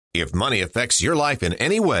If money affects your life in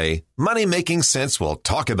any way, Money Making Sense will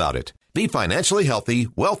talk about it. Be financially healthy,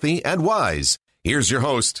 wealthy, and wise. Here's your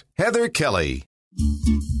host, Heather Kelly.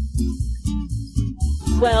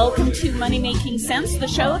 Welcome to Money Making Sense, the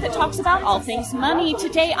show that talks about all things money.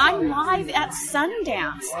 Today I'm live at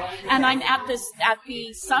Sundance, and I'm at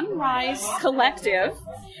the Sunrise Collective,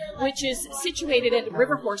 which is situated at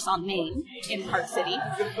River Horse on Main in Park City.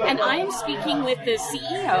 And I am speaking with the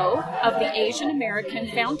CEO of the Asian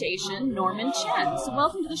American Foundation, Norman Chen. So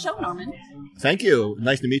welcome to the show, Norman. Thank you.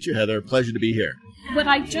 Nice to meet you, Heather. Pleasure to be here. What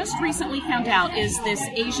I just recently found out is this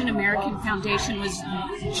Asian American Foundation was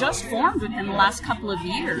just formed within the last couple of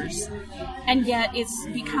years, and yet it's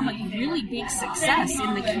become a really big success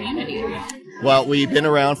in the community. Well, we've been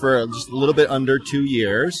around for just a little bit under 2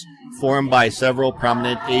 years, formed by several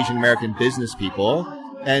prominent Asian American business people.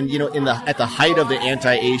 And, you know, at the height of the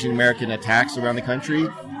anti-Asian American attacks around the country,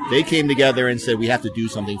 they came together and said, we have to do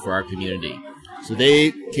something for our community. So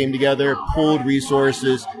they came together, pooled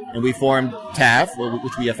resources, and we formed TAAF,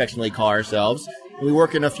 which we affectionately call ourselves. And we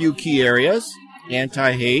work in a few key areas: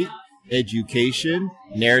 anti-hate, education,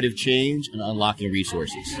 narrative change, and unlocking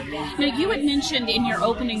resources. Now, you had mentioned in your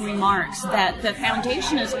opening remarks that the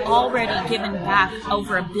foundation has already given back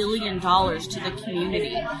over $1 billion to the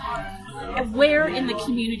community. Where in the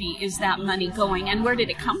community is that money going, and where did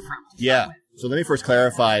it come from? Yeah. So let me first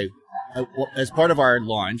clarify. As part of our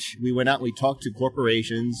launch, we went out and we talked to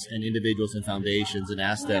corporations and individuals and foundations and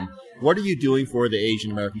asked them, what are you doing for the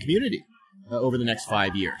Asian American community over the next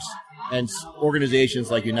 5 years? And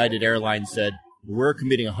organizations like United Airlines said, we're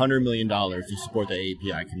committing $100 million to support the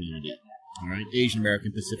AAPI community, all right? Asian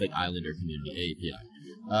American Pacific Islander community,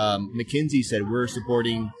 AAPI. McKinsey said we're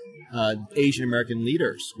supporting Asian American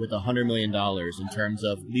leaders with $100 million in terms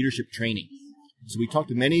of leadership training. So we talked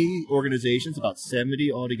to many organizations, about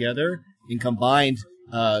 70 altogether, and combined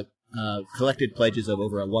collected pledges of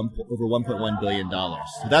over $1.1 billion.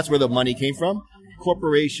 So that's where the money came from.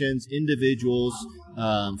 Corporations, individuals,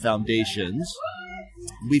 foundations.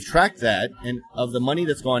 We've tracked that, and of the money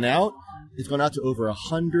that's gone out, it's gone out to over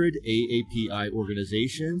 100 AAPI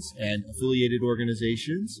organizations and affiliated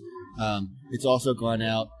organizations. It's also gone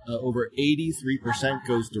out, over 83%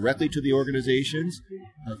 goes directly to the organizations.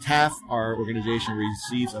 TAAF, our organization,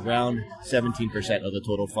 receives around 17% of the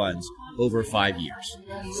total funds over 5 years.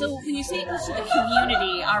 So when you say it goes to the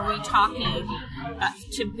community, are we talking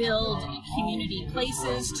to build community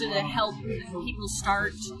places, to help people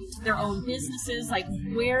start their own businesses? Like,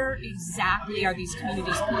 where exactly are these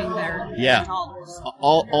communities putting their dollars?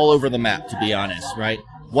 All over the map, to be honest, right?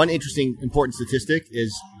 One interesting, important statistic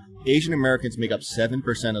is Asian Americans make up 7%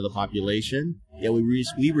 of the population, yet we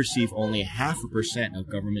receive only 0.5% of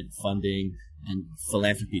government funding and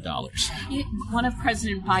philanthropy dollars. One of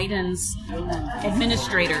President Biden's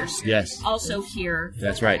administrators also here.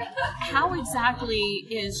 That's right. How exactly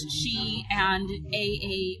is she and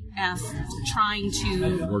AAF trying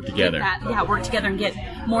to work together? Work together and get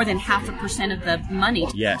more than 0.5% of the money?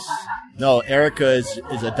 Yes. No, Erica is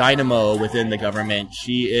a dynamo within the government.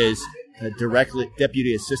 She is directly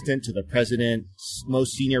deputy assistant to the president's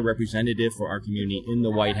most senior representative for our community in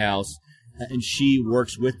the White House. And she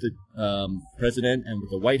works with the president and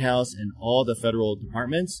with the White House and all the federal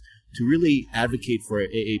departments to really advocate for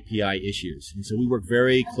AAPI issues. And so we work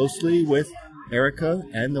very closely with Erica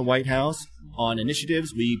and the White House on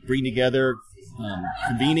initiatives. We bring together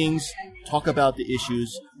convenings, talk about the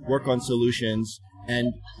issues, work on solutions,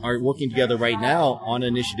 and are working together right now on an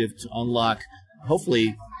initiative to unlock,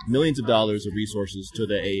 hopefully, millions of dollars of resources to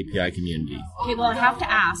the AAPI community. Okay, well, I have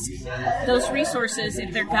to ask, those resources,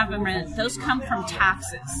 if they're government, those come from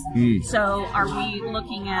taxes. So are we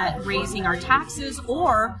looking at raising our taxes,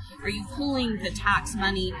 or are you pulling the tax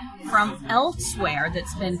money from elsewhere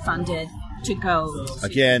that's been funded to go to?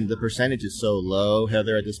 Again, the percentage is so low,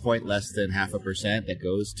 Heather, at this point, less than 0.5% that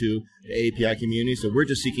goes to the AAPI community. So we're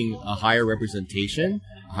just seeking a higher representation,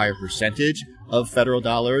 a higher percentage of federal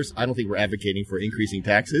dollars. I don't think we're advocating for increasing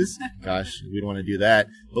taxes. Gosh, we don't want to do that.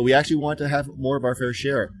 But we actually want to have more of our fair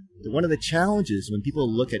share. One of the challenges when people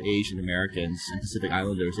look at Asian Americans and Pacific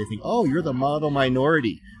Islanders, they think, oh, you're the model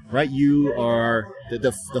minority, right? You are,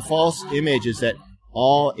 the false image is that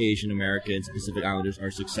all Asian Americans, Pacific Islanders are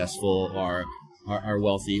successful, are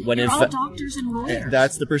wealthy. When They're all doctors and lawyers.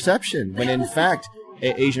 That's the perception. When in fact,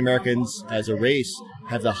 Asian Americans as a race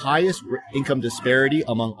have the highest income disparity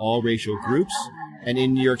among all racial groups. And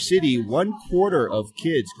in New York City, 1/4 of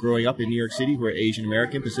kids growing up in New York City who are Asian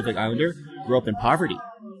American, Pacific Islander, grow up in poverty.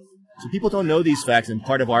 So people don't know these facts, and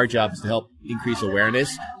part of our job is to help increase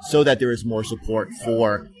awareness so that there is more support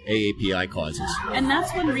for AAPI causes. And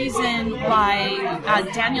that's one reason why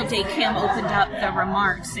Daniel Day Kim opened up the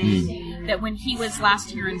remarks saying that when he was last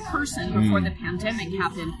here in person before the pandemic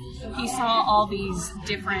happened, he saw all these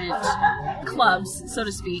different clubs, so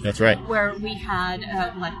to speak. That's right. Where we had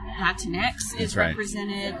like Latinx is right.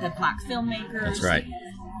 represented, the Black filmmakers. That's right.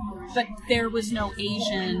 But there was no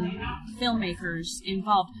Asian filmmakers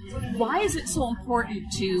involved. Why is it so important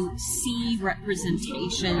to see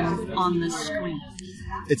representation on the screen?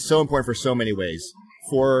 It's so important for so many ways.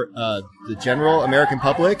 For the general American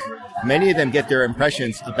public, many of them get their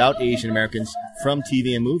impressions about Asian Americans from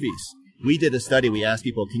TV and movies. We did a study. We asked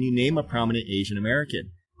people, can you name a prominent Asian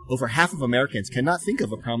American? Over half of Americans cannot think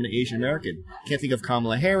of a prominent Asian American. Can't think of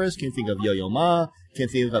Kamala Harris, can't think of Yo-Yo Ma, can't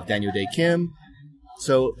think of Daniel Day Kim.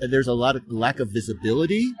 So there's a lot of lack of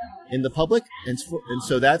visibility in the public, and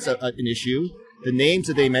so that's an issue. The names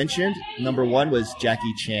that they mentioned, number one was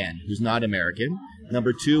Jackie Chan, who's not American.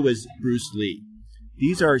 Number two was Bruce Lee.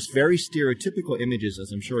 These are very stereotypical images,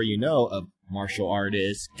 as I'm sure you know, of martial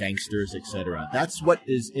artists, gangsters, etc. That's what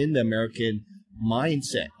is in the American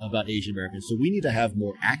mindset about Asian Americans. So we need to have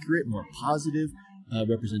more accurate, more positive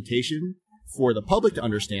representation for the public to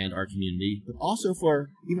understand our community, but also for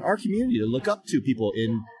even our community to look up to people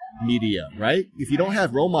in media, right? If you don't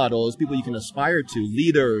have role models, people you can aspire to,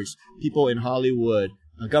 leaders, people in Hollywood,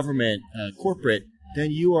 government, corporate,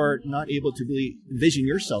 then you are not able to really envision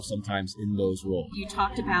yourself sometimes in those roles. You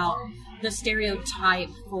talked about the stereotype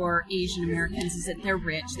for Asian Americans is that they're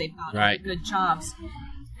rich, they've got good jobs.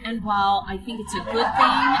 And while I think it's a good thing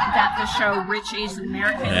that the show Rich Asian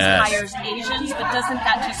Americans hires Asians, but doesn't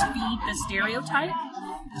that just feed the stereotype?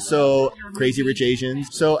 So, Crazy Rich Asians.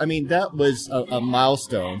 So, I mean, that was a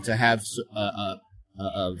milestone to have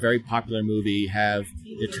a very popular movie have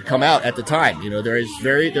it to come out at the time. You know, there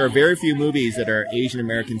are very few movies that are Asian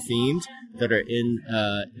American themed that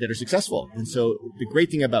are successful. And so the great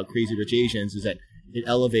thing about Crazy Rich Asians is that it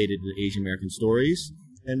elevated the Asian American stories.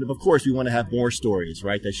 And of course, we want to have more stories,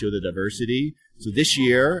 right, that show the diversity. So this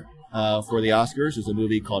year, for the Oscars, there's a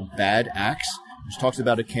movie called Bad Axe, which talks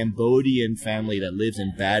about a Cambodian family that lives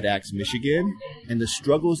in Bad Axe, Michigan, and the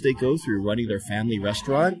struggles they go through running their family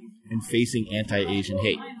restaurant and facing anti-Asian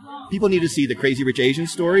hate. People need to see the Crazy Rich Asian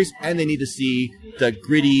stories, and they need to see the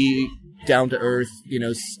gritty, down-to-earth,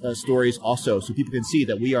 stories also, so people can see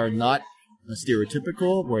that we are not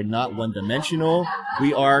stereotypical, we're not one-dimensional,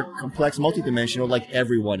 we are complex, multidimensional like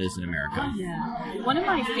everyone is in America. Yeah. One of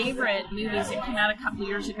my favorite movies that came out a couple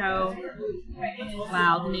years ago,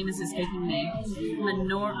 wow, the name is escaping me,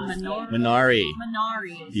 Minari.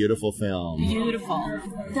 Beautiful film. Beautiful.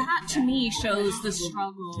 That to me shows the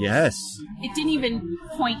struggle. Yes. It didn't even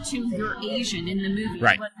point to you're Asian in the movie.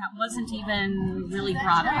 Right. But that wasn't even really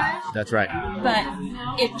brought up. That's right. But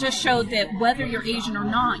it just showed that whether you're Asian or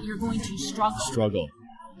not, you're going to struggle.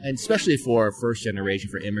 And especially for first generation,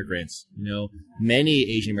 for immigrants, many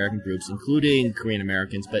Asian American groups, including Korean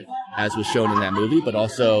Americans, but as was shown in that movie, but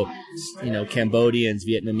also, Cambodians,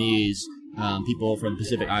 Vietnamese, people from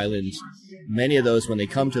Pacific Islands, many of those, when they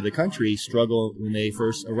come to the country, struggle when they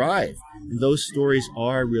first arrive. And those stories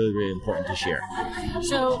are really, really important to share.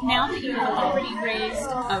 So now that you've already raised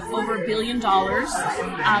over $1 billion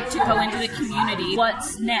to go into the community,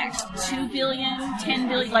 what's next? $2 billion, $10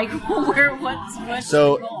 billion? Like, what's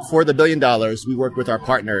So the goal? for the $1 billion, we worked with our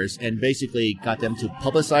partners and basically got them to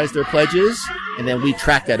publicize their pledges, and then we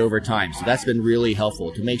track that over time. So that's been really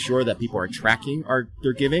helpful to make sure that people are tracking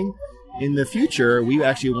their giving. In the future, we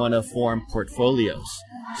actually want to form portfolios.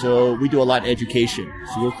 So we do a lot of education.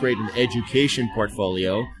 So we'll create an education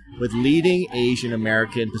portfolio with leading Asian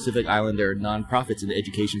American Pacific Islander nonprofits in the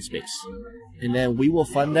education space. And then we will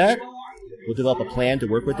fund that. We'll develop a plan to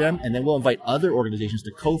work with them, and then we'll invite other organizations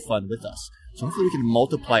to co-fund with us. So hopefully we can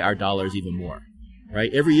multiply our dollars even more,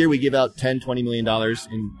 right? Every year we give out $10, $20 million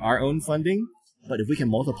in our own funding, but if we can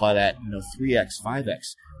multiply that, 3x,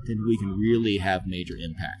 5x, then we can really have major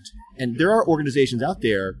impact. And there are organizations out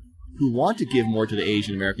there who want to give more to the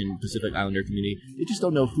Asian American Pacific Islander community. They just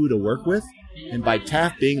don't know who to work with. And by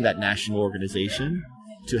TAAF being that national organization,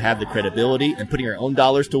 to have the credibility and putting our own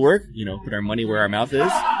dollars to work, put our money where our mouth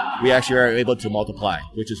is, we actually are able to multiply,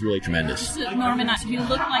 which is really tremendous. So, Norman, you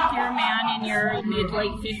look like you're a man in your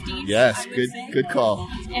mid-late 50s. Yes, good call.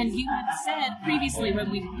 And you had said previously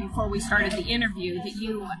before we started the interview that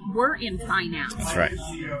you were in finance. That's right.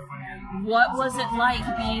 What was it like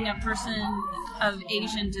being a person of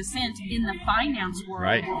Asian descent in the finance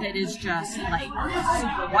world that is just like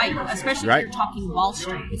super white, especially if you're talking Wall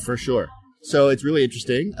Street? For sure. So it's really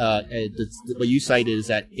interesting. What you cited is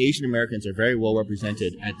that Asian Americans are very well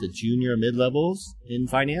represented at the junior mid-levels in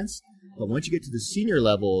finance. But once you get to the senior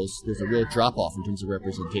levels, there's a real drop-off in terms of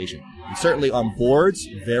representation. And certainly on boards,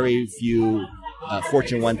 very few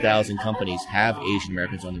Fortune 1000 companies have Asian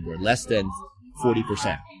Americans on the board, less than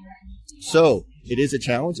 40%. So it is a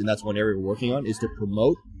challenge, and that's one area we're working on, is to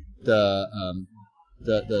promote the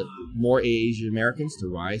more Asian Americans to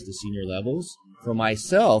rise to senior levels. For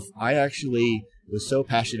myself, I actually was so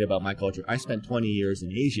passionate about my culture. I spent 20 years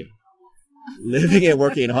in Asia, living and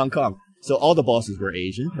working in Hong Kong. So all the bosses were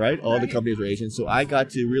Asian, right? All the companies were Asian. So I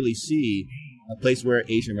got to really see a place where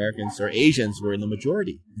Asian Americans or Asians were in the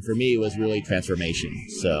majority. And for me, it was really transformation.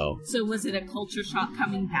 So was it a culture shock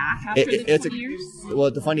coming back after the 20 years?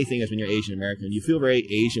 Well, the funny thing is when you're Asian American, you feel very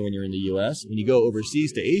Asian when you're in the U.S. When you go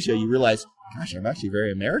overseas to Asia, you realize, gosh, I'm actually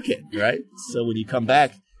very American, right? So when you come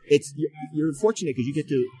back, you're fortunate because you get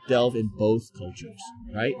to delve in both cultures,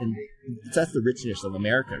 right? And that's the richness of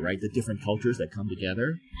America, right? The different cultures that come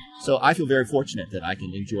together. So I feel very fortunate that I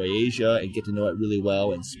can enjoy Asia and get to know it really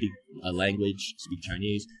well and speak a language, speak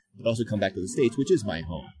Chinese, but also come back to the States, which is my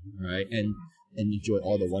home, right? And enjoy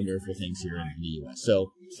all the wonderful things here in the U.S.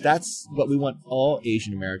 So that's what we want all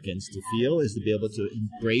Asian Americans to feel, is to be able to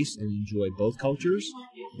embrace and enjoy both cultures.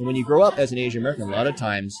 And when you grow up as an Asian American, a lot of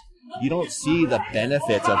times you don't see the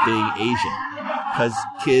benefits of being Asian because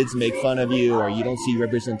kids make fun of you, or you don't see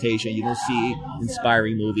representation, you don't see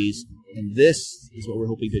inspiring movies. And this is what we're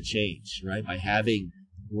hoping to change, right? By having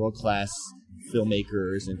world-class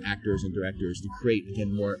filmmakers and actors and directors to create,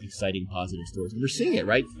 again, more exciting, positive stories. And we're seeing it,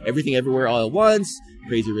 right? Everything Everywhere All at Once,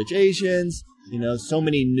 Crazy Rich Asians, so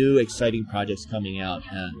many new exciting projects coming out.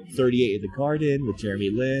 38 in the Garden with Jeremy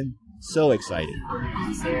Lin. So exciting.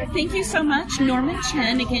 Thank you so much, Norman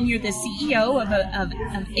Chen. Again, you're the CEO of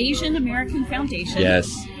Asian American Foundation.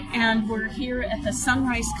 Yes. And we're here at the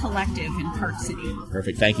Sunrise Collective in Park City.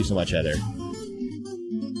 Perfect. Thank you so much, Heather.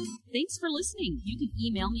 Thanks for listening. You can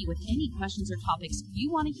email me with any questions or topics you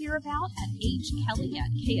want to hear about at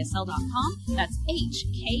hkelly@ksl.com. That's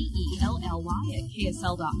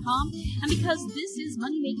HKELLY@ksl.com. And because this is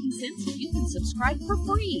Money Making Sense, you can subscribe for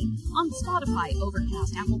free on Spotify,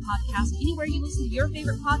 Overcast, Apple Podcasts, anywhere you listen to your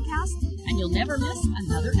favorite podcast, and you'll never miss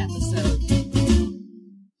another episode.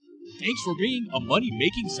 Thanks for being a Money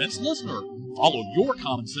Making Sense listener. Follow your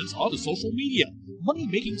common sense on the social media. Money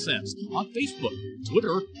Making Sense on Facebook,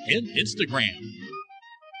 Twitter, and Instagram.